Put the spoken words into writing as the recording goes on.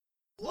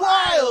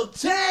Total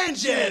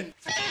Tangent!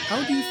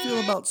 How do you feel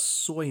about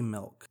soy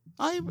milk?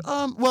 I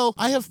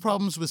have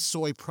problems with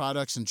soy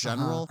products in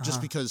general,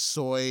 just because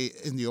soy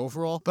in the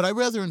overall, but I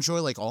rather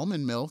enjoy like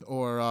almond milk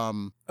or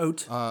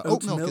Oat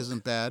milk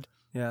isn't bad.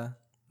 Yeah.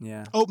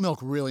 Oat milk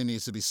really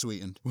needs to be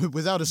sweetened.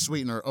 Without a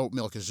sweetener, oat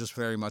milk is just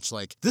very much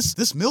like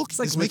this milk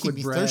like is making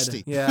me bread.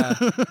 thirsty. Yeah,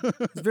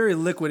 it's very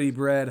liquidy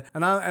bread.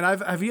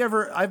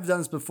 I've done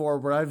this before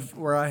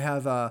where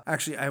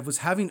I was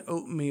having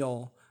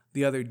oatmeal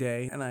the other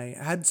day, and I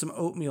had some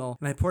oatmeal,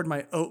 and I poured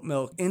my oat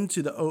milk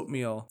into the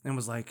oatmeal, and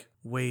was like,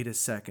 wait a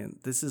second,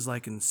 this is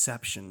like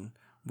Inception,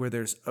 where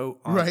there's oat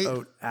on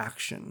oat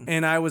action.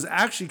 And I was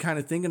actually kind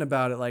of thinking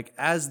about it, like,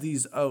 as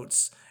these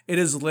oats,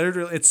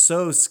 it's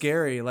so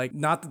scary. Like,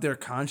 not that they're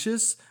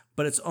conscious,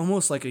 but it's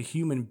almost like a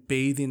human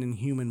bathing in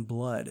human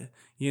blood.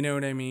 You know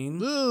what I mean?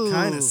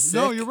 Kind of sick.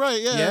 No, you're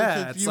right.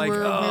 Yeah, it's like,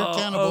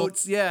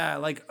 oats. Yeah,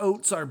 like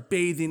oats are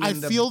bathing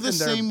in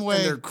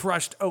their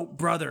crushed oat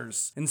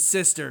brothers and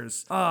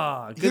sisters.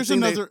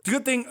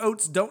 Good thing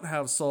oats don't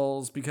have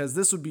souls, because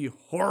this would be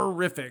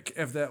horrific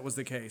if that was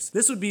the case.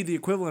 This would be the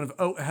equivalent of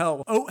oat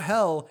hell. Oat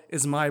hell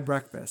is my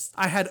breakfast.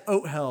 I had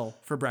oat hell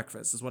for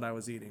breakfast is what I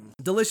was eating.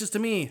 Delicious to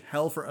me,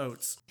 hell for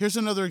oats. Here's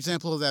another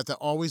example of that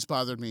always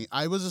bothered me.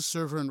 I was a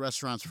server in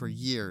restaurants for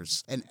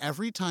years, and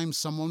every time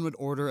someone would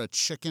order a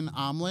chicken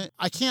omelet,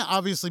 I can't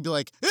obviously be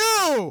like,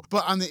 ew!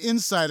 But on the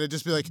inside, I'd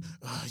just be like,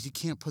 oh, you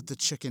can't put the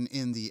chicken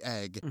in the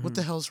egg. Mm-hmm. What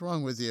the hell's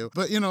wrong with you?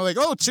 But, like,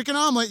 oh, chicken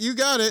omelet, you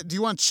got it. Do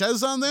you want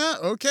ches on that?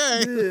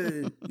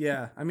 Okay.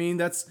 Yeah, I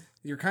mean,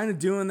 you're kind of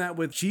doing that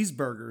with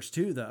cheeseburgers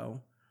too,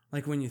 though.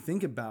 Like, when you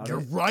think about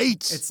You're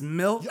right. It's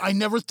milk. I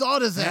never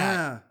thought of that.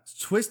 Yeah, it's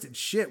twisted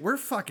shit. We're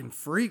fucking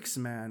freaks,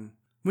 man.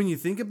 When you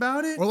think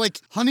about it. Or like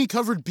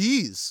honey-covered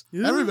bees.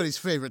 Ew. Everybody's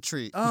favorite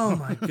treat. Oh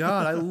my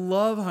God, I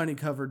love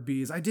honey-covered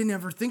bees. I didn't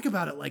ever think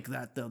about it like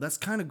that, though. That's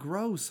kind of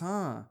gross,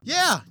 huh?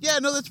 Yeah,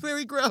 no, that's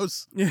very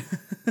gross.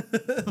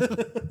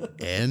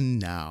 And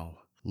now,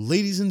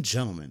 ladies and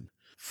gentlemen,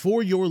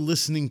 for your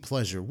listening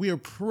pleasure, we are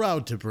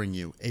proud to bring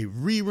you a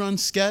rerun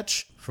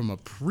sketch from a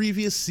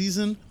previous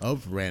season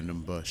of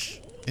Random Bush.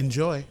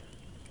 Enjoy.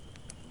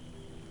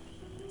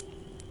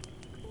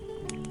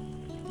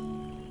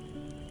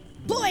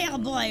 Boil,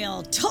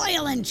 boil,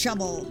 toil and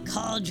trouble,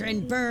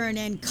 cauldron burn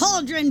and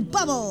cauldron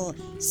bubble.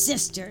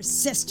 Sisters,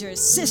 sisters,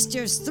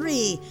 sisters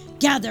three,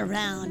 gather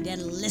round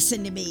and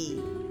listen to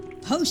me.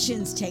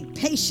 Potions take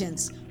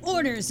patience,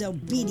 orders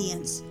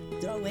obedience.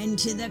 Throw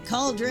into the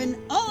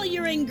cauldron all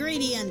your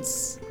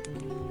ingredients.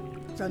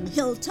 From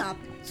hilltop,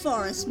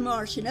 forest,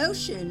 marsh, and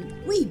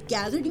ocean, we've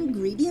gathered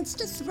ingredients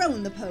to throw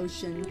in the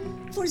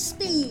potion. For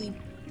speed,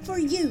 for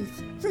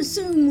youth, for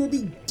soon we'll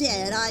be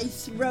dead, I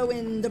throw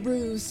in the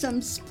brew some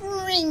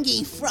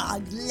springy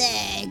frog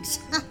legs.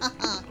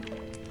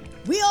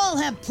 We all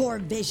have poor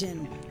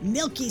vision,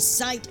 milky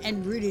sight,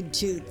 and rooted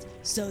tooth,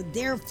 so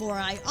therefore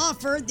I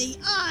offer the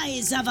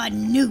eyes of a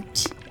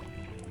newt.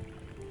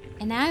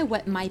 And I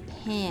wet my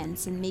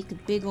pants and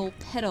make big old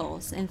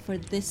petals, and for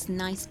this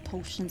nice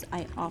potions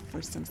I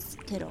offer some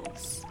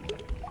Skittles.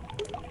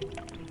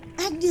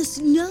 Agnes,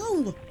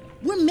 no!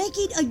 We're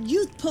making a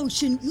youth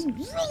potion. You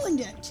ruined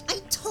it. I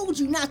told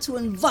you not to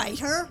invite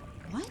her.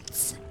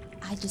 What?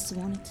 I just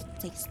wanted to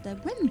taste the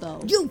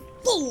rainbow. You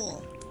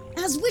fool!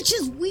 As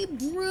witches, we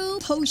brew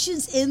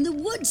potions in the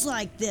woods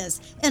like this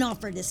and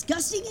offer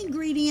disgusting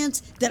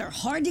ingredients that are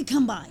hard to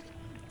come by.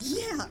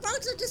 Yeah,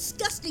 frogs are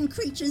disgusting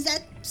creatures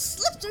that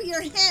slip through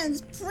your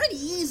hands pretty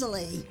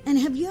easily. And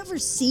have you ever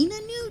seen a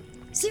newt?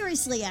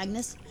 Seriously,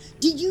 Agnes,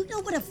 did you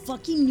know what a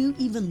fucking newt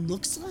even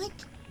looks like?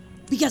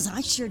 Because I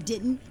sure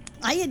didn't.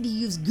 I had to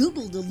use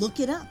Google to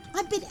look it up.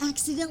 I've been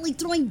accidentally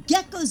throwing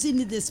geckos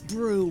into this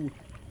brew.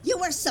 You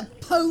were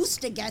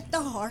supposed to get the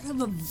heart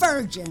of a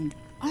virgin.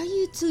 Are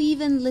you two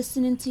even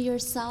listening to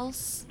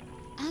yourselves?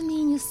 I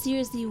mean, you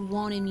seriously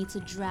wanted me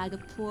to drag a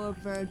poor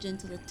virgin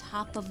to the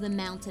top of the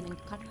mountain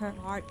and cut her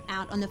heart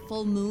out on the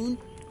full moon?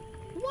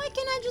 Why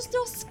can't I just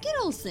throw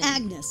Skittles in?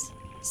 Agnes,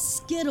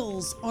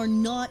 Skittles are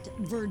not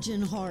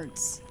virgin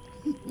hearts.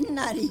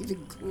 Not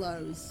even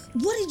close.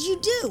 What did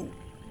you do?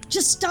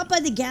 Just stop by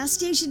the gas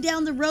station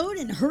down the road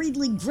and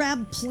hurriedly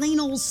grab plain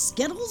old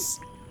Skittles?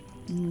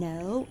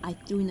 No, I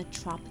threw in the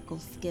tropical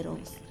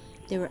Skittles.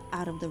 They were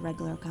out of the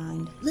regular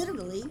kind.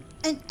 Literally,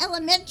 an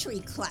elementary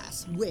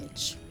class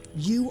witch.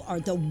 You are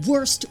the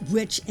worst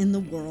witch in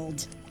the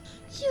world.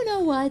 You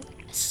know what?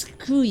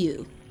 Screw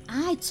you.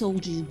 I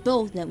told you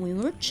both that when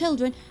we were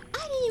children,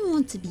 I didn't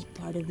want to be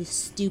part of this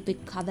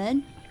stupid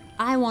coven.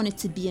 I wanted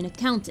to be an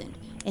accountant.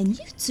 And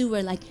you two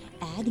were like,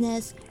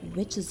 Agnes,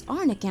 witches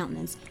aren't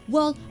accountants.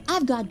 Well,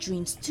 I've got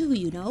dreams too,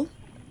 you know.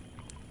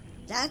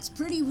 That's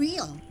pretty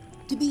real.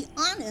 To be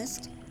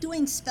honest,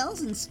 doing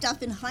spells and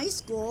stuff in high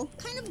school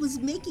kind of was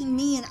making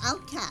me an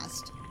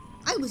outcast.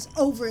 I was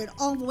over it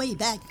all the way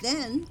back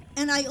then,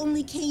 and I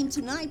only came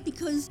tonight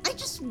because I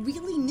just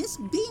really miss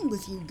being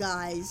with you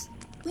guys.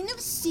 We never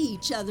see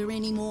each other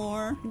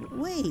anymore.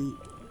 Wait,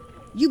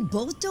 you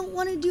both don't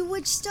want to do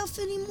witch stuff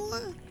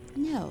anymore?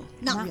 No,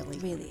 not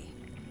really.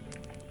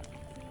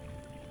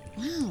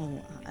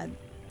 Wow,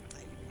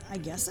 I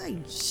guess I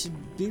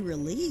should be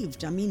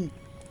relieved. I mean,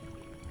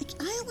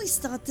 I always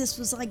thought this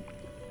was like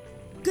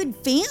good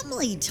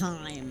family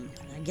time.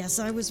 I guess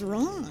I was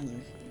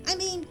wrong. I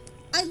mean,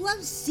 I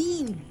love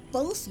seeing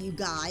both you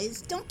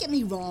guys, don't get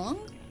me wrong.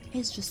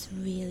 It's just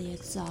really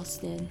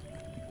exhausting.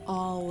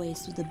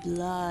 Always with the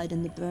blood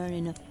and the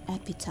burning of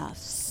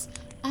epitaphs.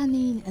 I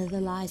mean,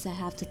 the lies I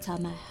have to tell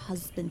my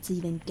husband to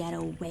even get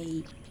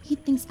away. He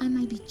thinks I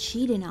might be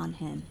cheating on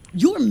him.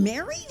 You're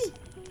married?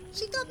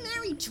 She got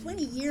married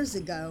 20 years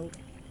ago.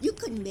 You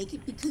couldn't make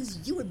it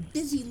because you were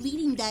busy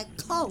leading that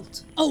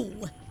cult. Oh,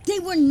 they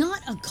were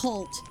not a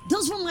cult.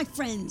 Those were my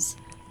friends.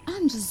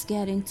 I'm just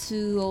getting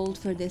too old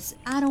for this.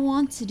 I don't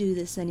want to do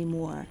this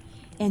anymore.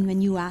 And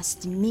when you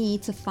asked me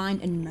to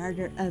find and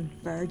murder a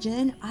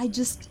virgin, I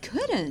just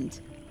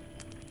couldn't.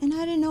 And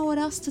I didn't know what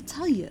else to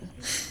tell you.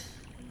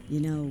 You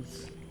know,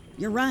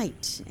 you're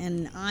right,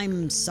 and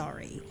I'm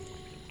sorry.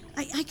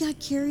 I got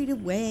carried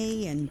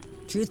away, and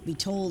truth be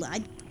told,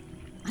 I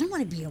don't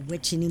want to be a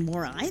witch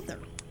anymore either.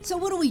 So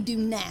what do we do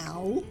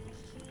now?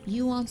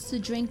 You want to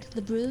drink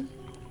the brew?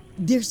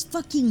 There's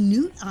fucking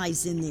newt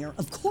eyes in there.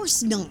 Of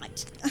course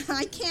not.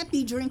 I can't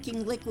be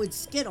drinking liquid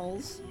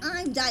Skittles.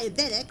 I'm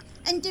diabetic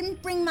and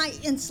didn't bring my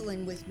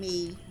insulin with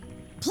me.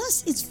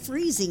 Plus, it's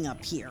freezing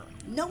up here.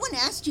 No one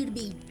asked you to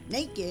be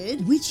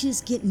naked.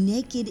 Witches get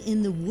naked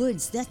in the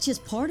woods. That's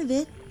just part of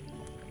it.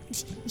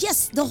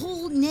 Yes, the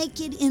whole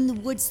naked in the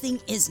woods thing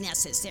is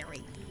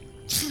necessary.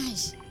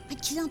 Gosh, I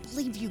cannot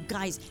believe you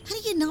guys. How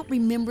do you not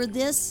remember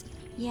this?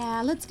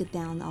 Yeah, let's get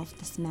down off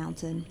this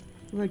mountain.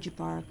 Where'd you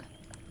park?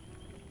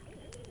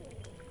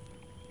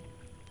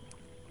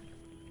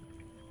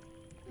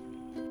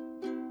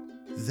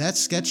 That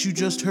sketch you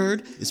just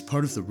heard is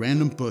part of The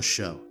Random Bush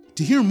Show.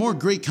 To hear more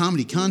great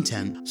comedy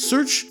content,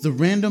 search The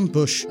Random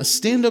Bush, a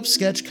stand-up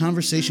sketch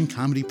conversation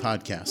comedy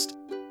podcast.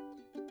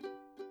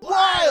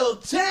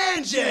 Wild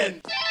Tangent!